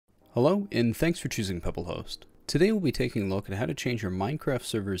Hello, and thanks for choosing PebbleHost. Today we'll be taking a look at how to change your Minecraft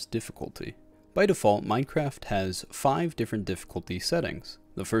server's difficulty. By default, Minecraft has 5 different difficulty settings.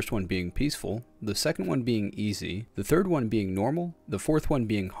 The first one being peaceful, the second one being easy, the third one being normal, the fourth one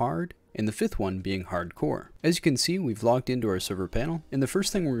being hard, and the fifth one being hardcore. As you can see, we've logged into our server panel, and the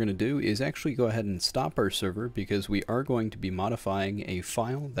first thing we're going to do is actually go ahead and stop our server because we are going to be modifying a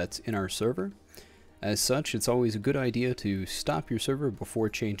file that's in our server. As such, it's always a good idea to stop your server before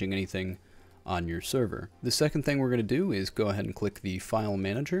changing anything on your server. The second thing we're going to do is go ahead and click the File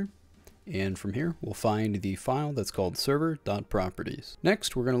Manager, and from here we'll find the file that's called server.properties.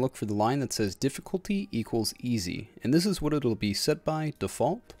 Next, we're going to look for the line that says difficulty equals easy, and this is what it'll be set by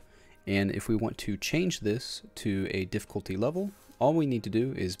default. And if we want to change this to a difficulty level, all we need to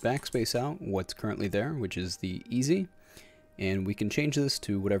do is backspace out what's currently there, which is the easy, and we can change this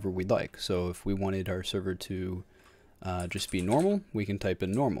to whatever we'd like. So if we wanted our server to just be normal, we can type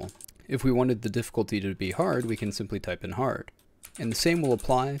in normal. If we wanted the difficulty to be hard, we can simply type in hard. And the same will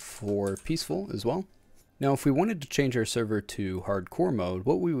apply for peaceful as well. Now, if we wanted to change our server to hardcore mode,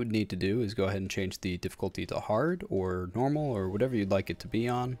 what we would need to do is go ahead and change the difficulty to hard or normal or whatever you'd like it to be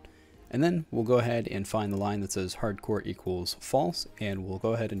on. And then we'll go ahead and find the line that says hardcore equals false, and we'll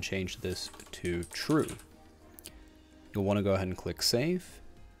go ahead and change this to true. You'll want to go ahead and click save,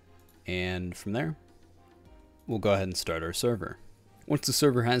 and from there we'll go ahead and start our server. Once the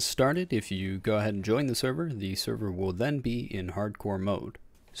server has started, if you go ahead and join the server will then be in hardcore mode.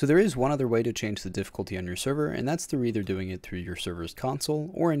 So there is one other way to change the difficulty on your server, and that's through either doing it through your server's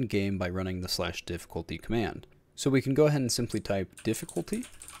console or in game by running the /difficulty command. So we can go ahead and simply type difficulty,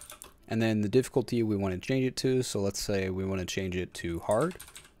 and then the difficulty we want to change it to, so let's say we want to change it to hard,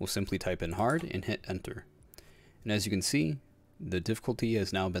 we'll simply type in hard and hit enter. And as you can see, the difficulty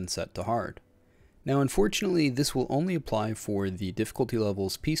has now been set to hard. Now, unfortunately, this will only apply for the difficulty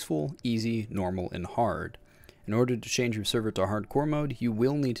levels peaceful, easy, normal, and hard. In order to change your server to hardcore mode, you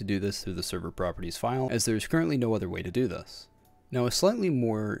will need to do this through the server properties file, as there's currently no other way to do this. Now, a slightly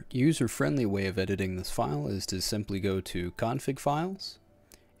more user-friendly way of editing this file is to simply go to config files,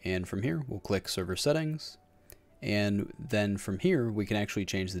 and from here we'll click server settings, and then from here we can actually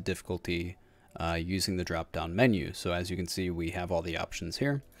change the difficulty using the drop-down menu. So as you can see, we have all the options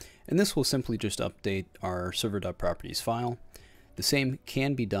here, and this will simply just update our server.properties file. The same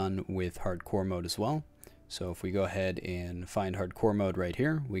can be done with hardcore mode as well. So if we go ahead and find hardcore mode right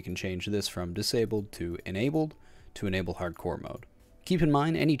here, we can change this from disabled to enable hardcore mode. Keep in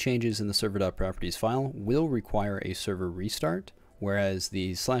mind, any changes in the server.properties file will require a server restart, whereas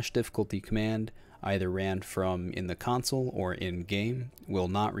the /difficulty command, either ran from in the console or in game, will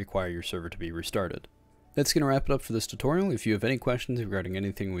not require your server to be restarted. That's going to wrap it up for this tutorial. If you have any questions regarding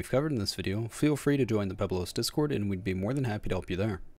anything we've covered in this video, feel free to join the PebbleHost Discord, and we'd be more than happy to help you there.